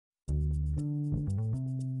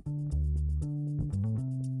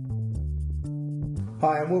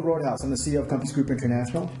Hi, I'm Will Roadhouse. I'm the CEO of Compass Group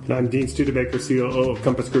International. And I'm Dean Studebaker, COO of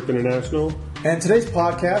Compass Group International. And today's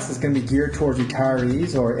podcast is going to be geared towards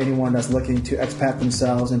retirees or anyone that's looking to expat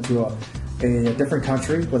themselves into a different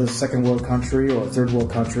country, whether it's a second world country or a third world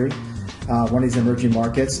country, one of these emerging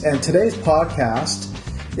markets. And today's podcast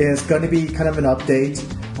is going to be kind of an update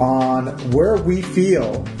on where we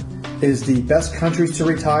feel is the best countries to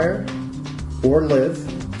retire or live,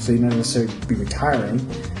 so you're not necessarily be retiring,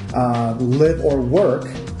 live or work,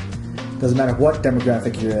 doesn't matter what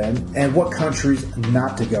demographic you're in, and what countries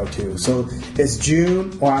not to go to. So it's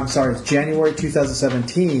January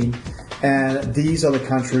 2017, and these are the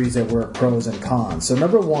countries that were pros and cons. So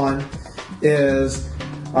number one is,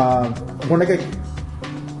 we're not going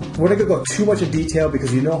to go too much in detail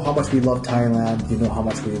because you know how much we love Thailand, you know how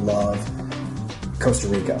much we love Costa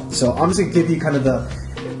Rica. So I'm just going to give you kind of the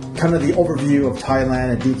overview of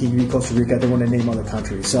Thailand, and DKV, Costa Rica. I don't want to name other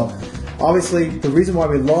countries. So obviously, the reason why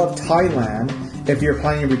we love Thailand, if you're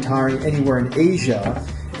planning on retiring anywhere in Asia,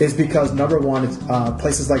 is because number one, it's,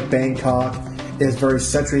 places like Bangkok is very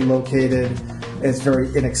centrally located. It's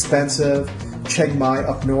very inexpensive. Chiang Mai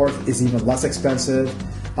up north is even less expensive.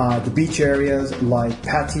 The beach areas like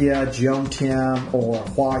Pattaya, Jomtien, or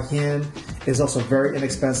Hua Hin is also very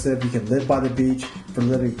inexpensive. You can live by the beach for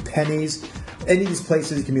literally pennies. Any of these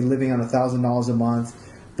places you can be living on $1,000 a month.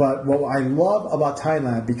 But what I love about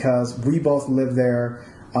Thailand, because we both live there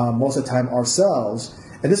most of the time ourselves,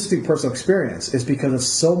 and this is through personal experience, is because there's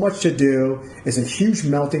so much to do. It's a huge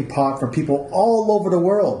melting pot for people all over the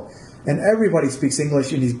world. And everybody speaks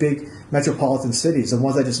English in these big metropolitan cities, the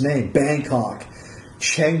ones I just named: Bangkok,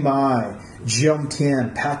 Chiang Mai,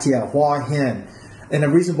 Jomtien, Pattaya, Hua Hin. And the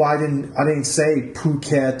reason why I didn't say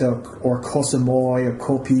Phuket or Koh Samui or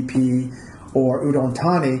Koh Phi Phi or Udon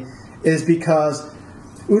Thani is because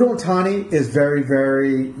Udon Thani is very,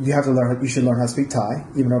 very, you should learn how to speak Thai,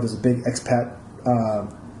 even though there's a big expat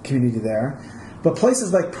community there. But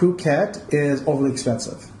places like Phuket is overly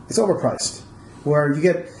expensive. It's overpriced. Where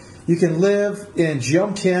you can live in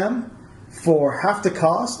Jomtien for half the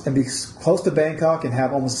cost and be close to Bangkok and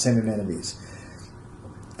have almost the same amenities.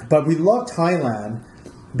 But we love Thailand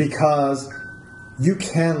because you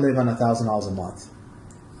can live on $1,000 a month,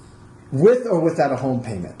 with or without a home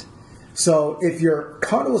payment. So if your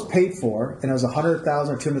condo was paid for and it was $100,000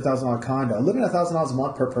 or $200,000 condo, living $1,000 a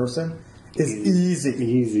month per person is easy.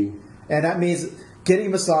 Easy. And that means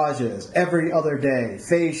getting massages every other day,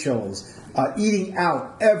 facials, eating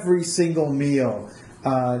out every single meal.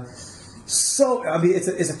 It's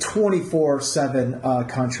a 24/7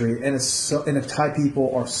 country, and the Thai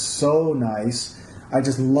people are so nice. I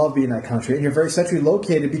just love being in that country. And you're very centrally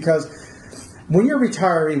located because when you're a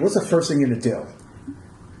retiree, what's the first thing you're going to do?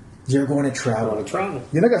 You're going to travel.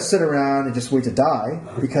 You're not going to sit around and just wait to die,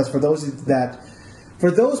 because for those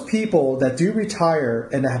people that do retire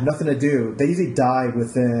and have nothing to do, they usually die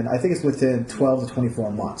within 12 to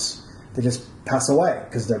 24 months. They just pass away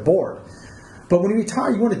because they're bored. But when you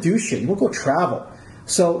retire, you want to do shit. You want to go travel.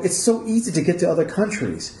 So it's so easy to get to other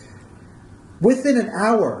countries. Within an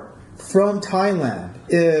hour from Thailand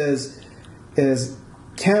is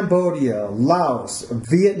Cambodia, Laos,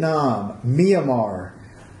 Vietnam, Myanmar.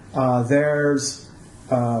 And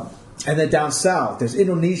then down south, there's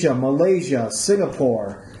Indonesia, Malaysia,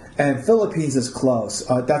 Singapore, and Philippines is close.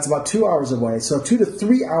 That's about 2 hours away. So 2 to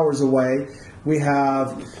 3 hours away, we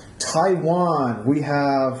have Taiwan. We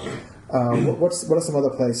have what are some other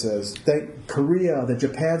places? Korea.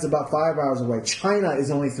 Japan's about 5 hours away. China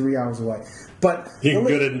is only 3 hours away. But you can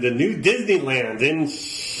go to the new Disneyland in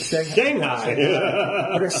Shanghai.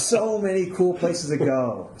 There's so many cool places to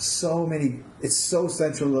go. So many. It's so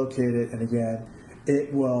centrally located, and again,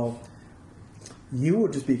 you will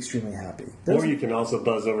just be extremely happy. Or you can also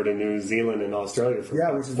buzz over to New Zealand and Australia for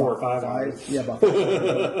which is 4 or 5 hours. Yeah, about 5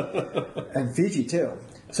 hours. And Fiji too.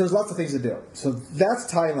 So there's lots of things to do. So that's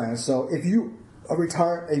Thailand. So if you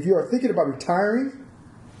are thinking about retiring,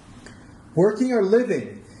 working or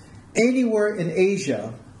living anywhere in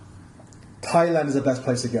Asia, Thailand is the best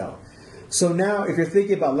place to go. So now, if you're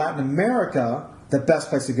thinking about Latin America, the best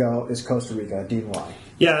place to go is Costa Rica. Dean, why?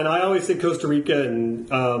 Yeah, and I always say Costa Rica, and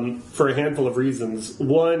for a handful of reasons.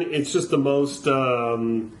 One, it's just the most.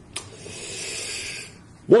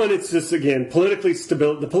 It's just, again,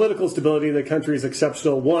 the political stability of the country is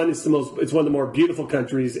exceptional. It's one of the more beautiful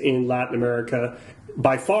countries in Latin America.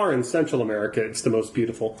 By far in Central America, it's the most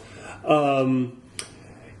beautiful.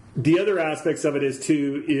 The other aspects of it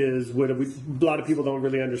is what a lot of people don't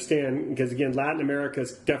really understand, because, again, Latin America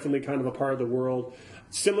is definitely kind of a part of the world,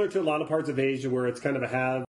 similar to a lot of parts of Asia, where it's kind of a have